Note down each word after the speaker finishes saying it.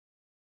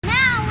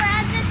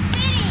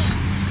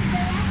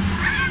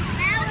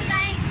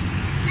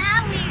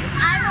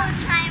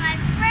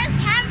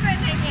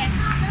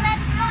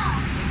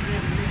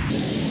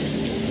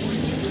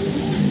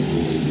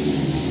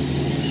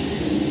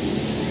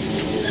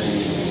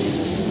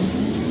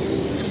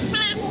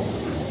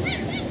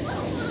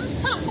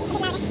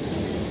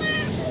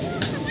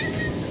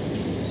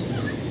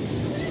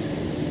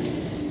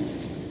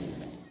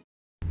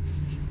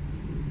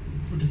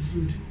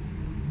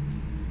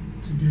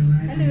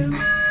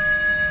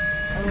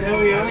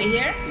it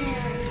here?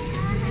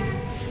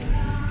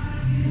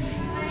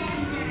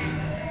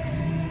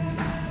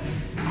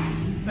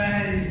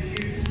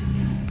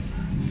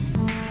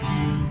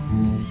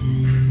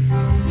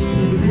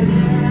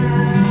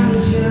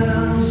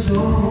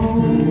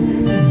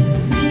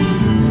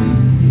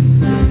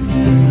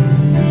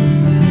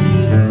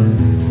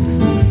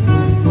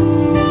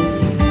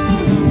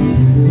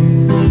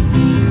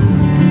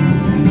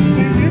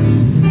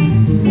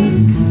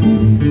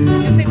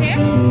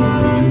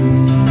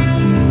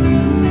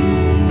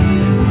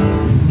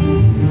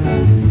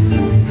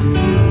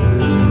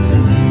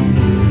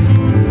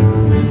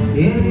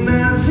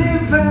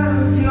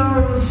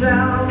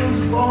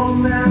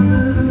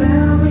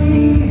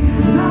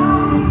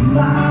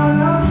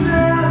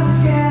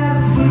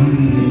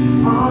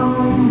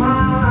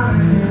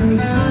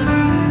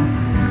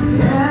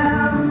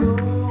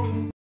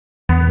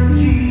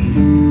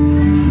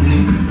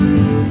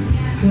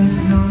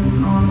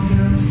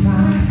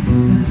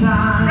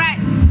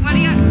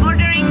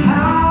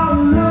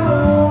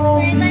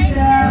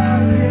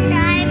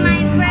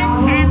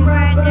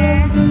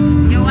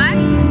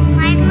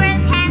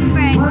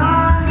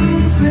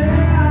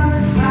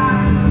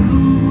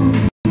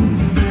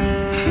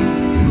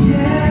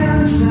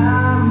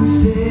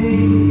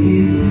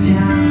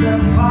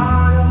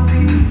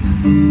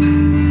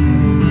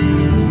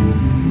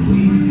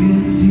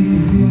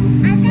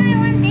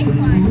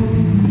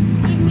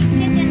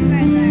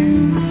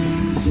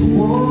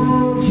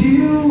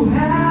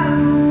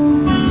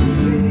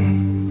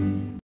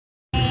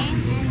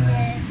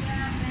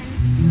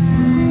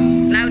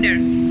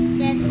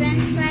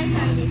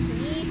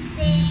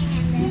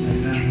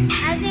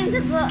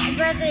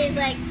 Burger is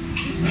like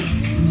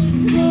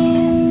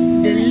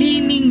the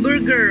leaning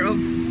burger of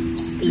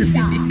pizza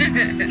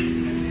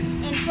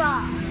in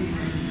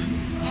France.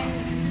 And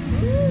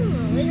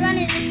ooh, which one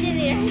is the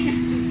chili right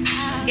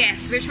now?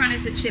 Yes, which one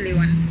is the chili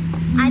one?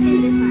 I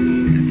think this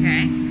one.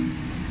 Okay.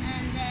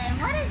 And then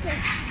what is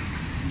this?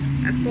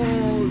 That's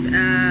called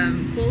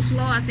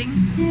coleslaw, I think.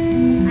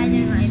 I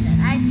didn't like that.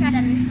 I tried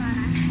that before.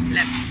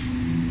 Look.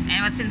 And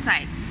what's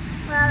inside?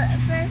 Well,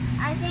 first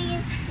I think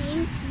it's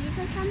steamed cheese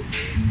or something.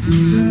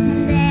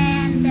 And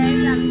then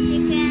there's some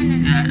chicken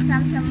and then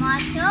some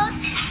tomatoes.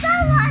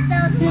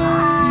 Tomatoes,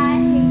 why?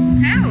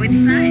 Oh,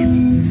 it's nice.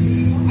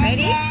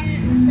 Ready?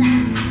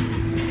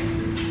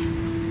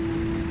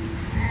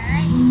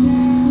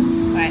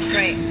 Alright,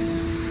 great.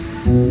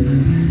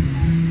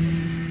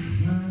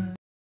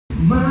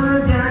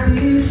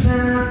 Menjadi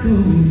satu.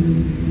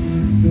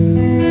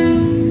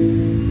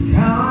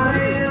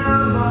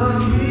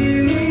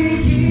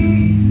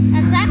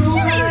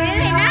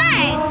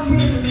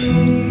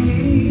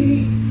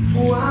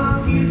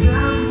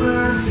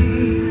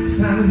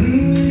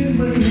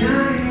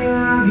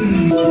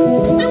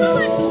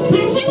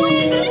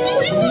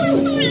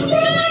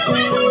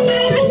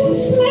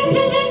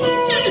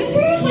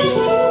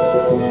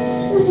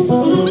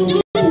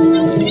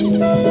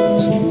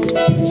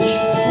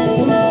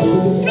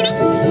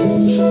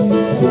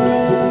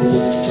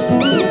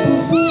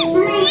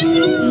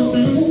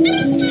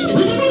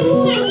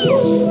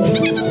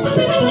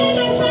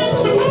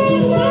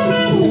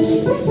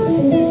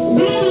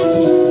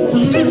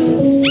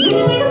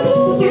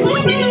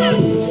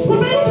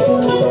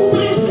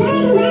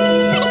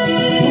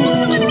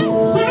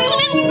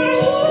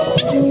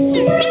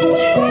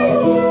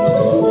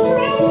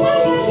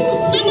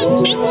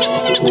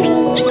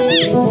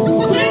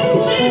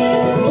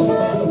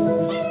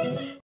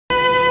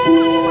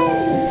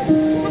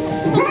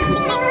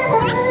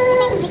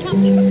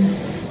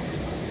 Thank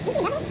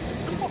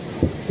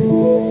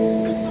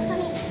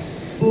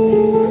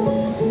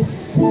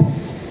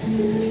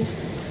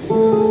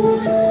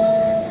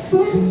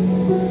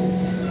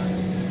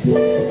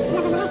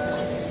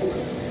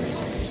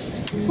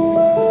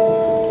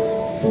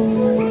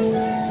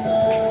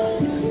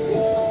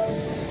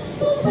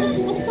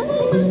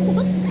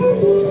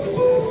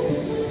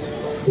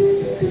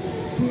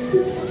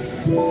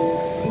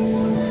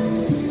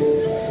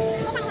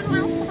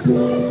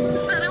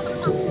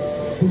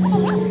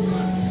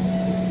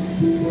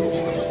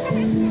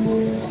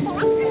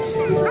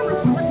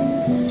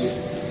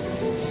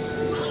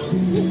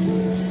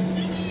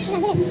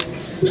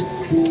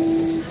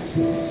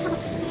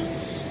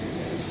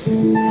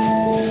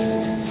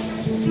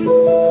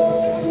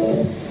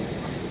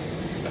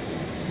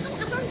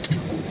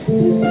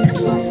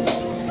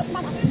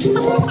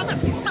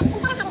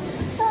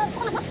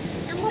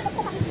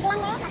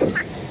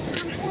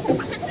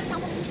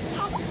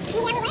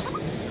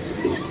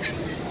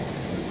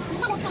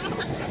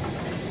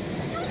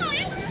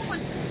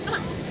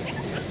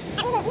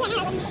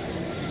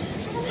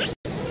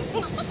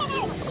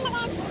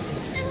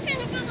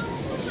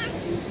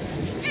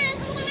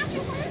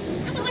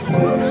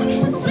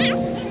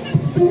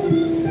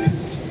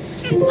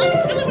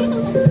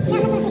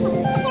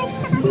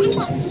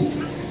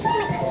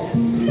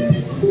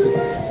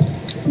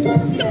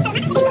you.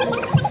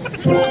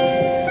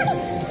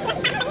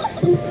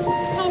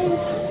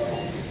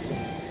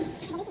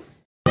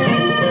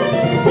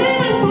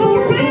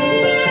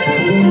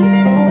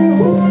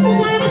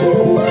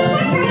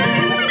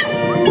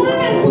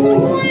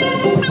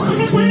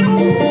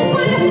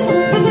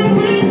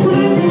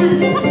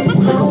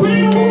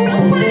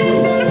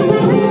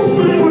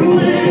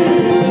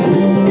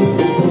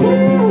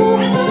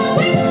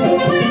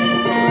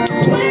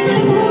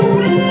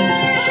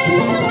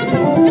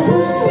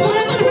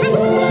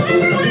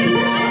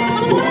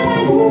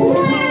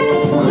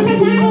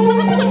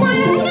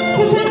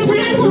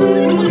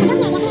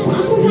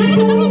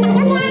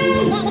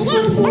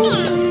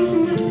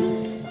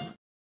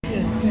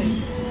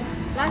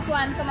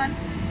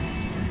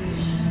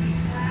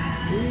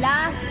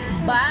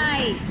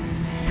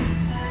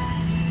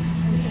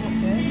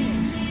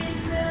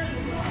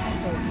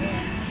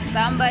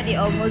 Somebody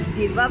almost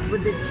give up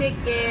with the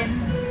chicken.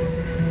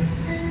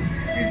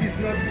 This is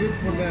not good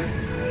for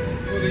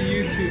the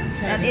YouTube But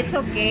channel. it's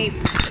okay.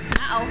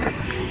 Ow.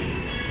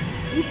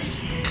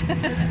 Oops.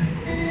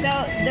 So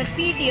the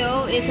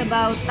video is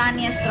about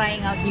Tanya's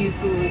trying out new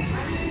food.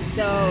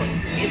 So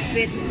if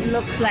it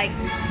looks like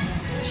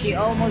she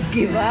almost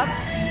give up,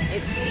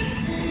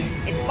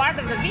 it's part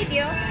of the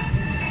video,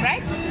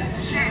 right?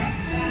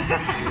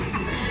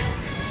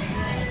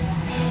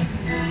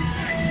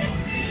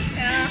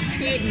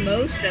 She ate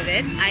most of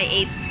it. I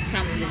ate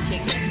some of the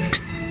chicken.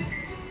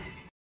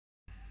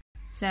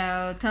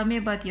 So tell me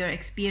about your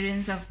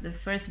experience of the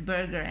first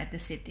burger at the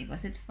city.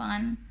 Was it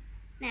fun?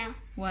 No,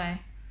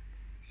 Why?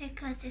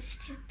 because it's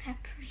too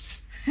peppery.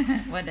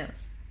 What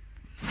else?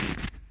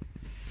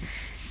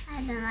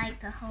 I don't like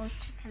the whole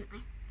chicken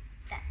like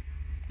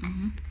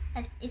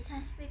that. It's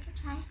as big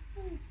as my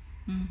face.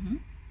 Mm-hmm.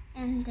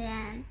 And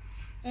then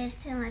there's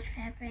too much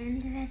pepper in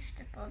the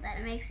vegetable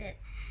that makes it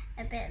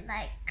a bit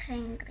like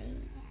crinkly.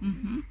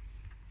 Mm-hmm.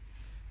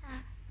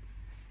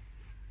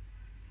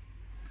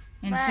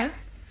 And But- so?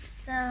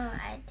 So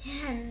I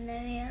didn't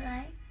really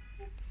like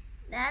it.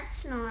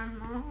 That's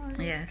normal.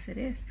 Yes, it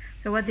is.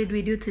 So what did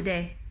we do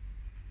today?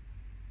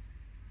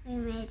 We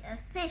made a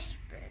fish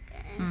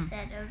burger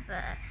instead of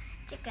a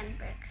chicken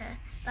burger.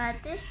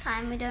 But this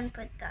time we don't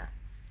put the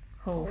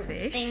Whole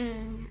fish.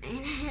 thing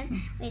in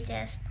it. We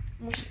just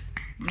mush it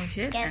Mush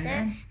it and together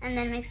then and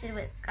then mix it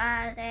with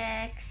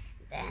garlic,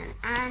 then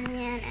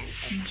onion and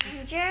the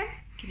ginger.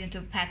 get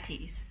into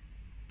patties.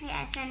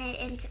 Yeah, turn it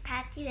into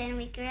patty, then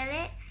we grill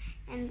it,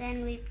 and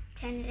then we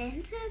turn it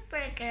into a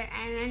burger.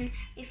 And when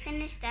we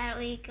finish that,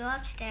 we go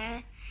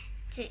upstairs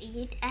to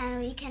eat, and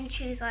we can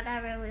choose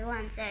whatever we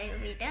want. So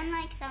if we don't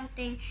like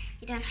something,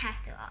 you don't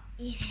have to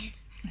eat it.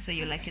 So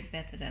you like it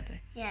better that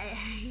way. Yeah.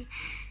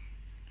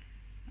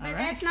 All But right.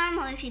 that's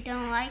normal if you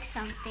don't like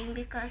something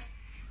because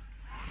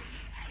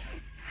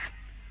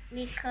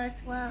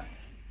well,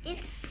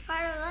 it's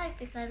part of life.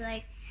 Because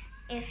like,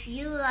 if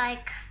you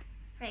like,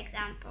 for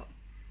example,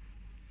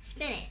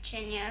 spinach,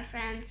 and your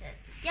friend says,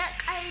 "Yuck,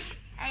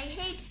 I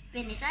hate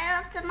spinach. I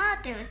love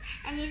tomatoes,"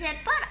 and you said,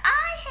 "But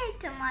I hate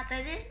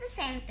tomatoes." It's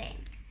the same thing.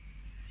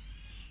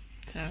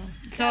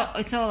 So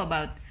it's all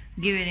about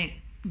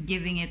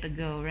giving it a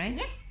go, right?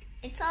 Yep.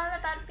 It's all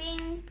about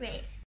being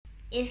brave.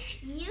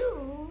 If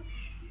you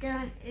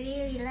don't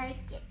really like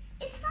it,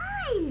 it's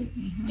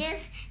fine.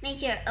 Just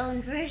make your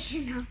own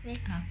version of it.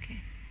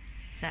 Okay.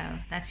 So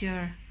that's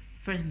your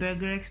first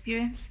burger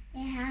experience?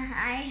 Yeah,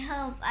 I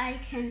hope I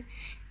can.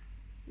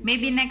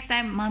 Maybe next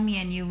time mommy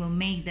and you will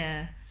make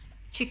the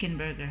chicken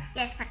burger.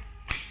 Yes, but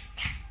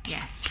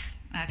Yes.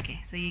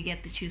 Okay. So you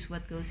get to choose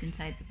what goes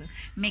inside the burger.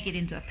 Make it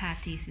into a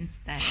patties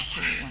instead of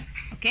whole one.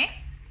 Okay?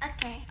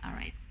 okay. All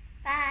right.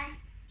 Bye.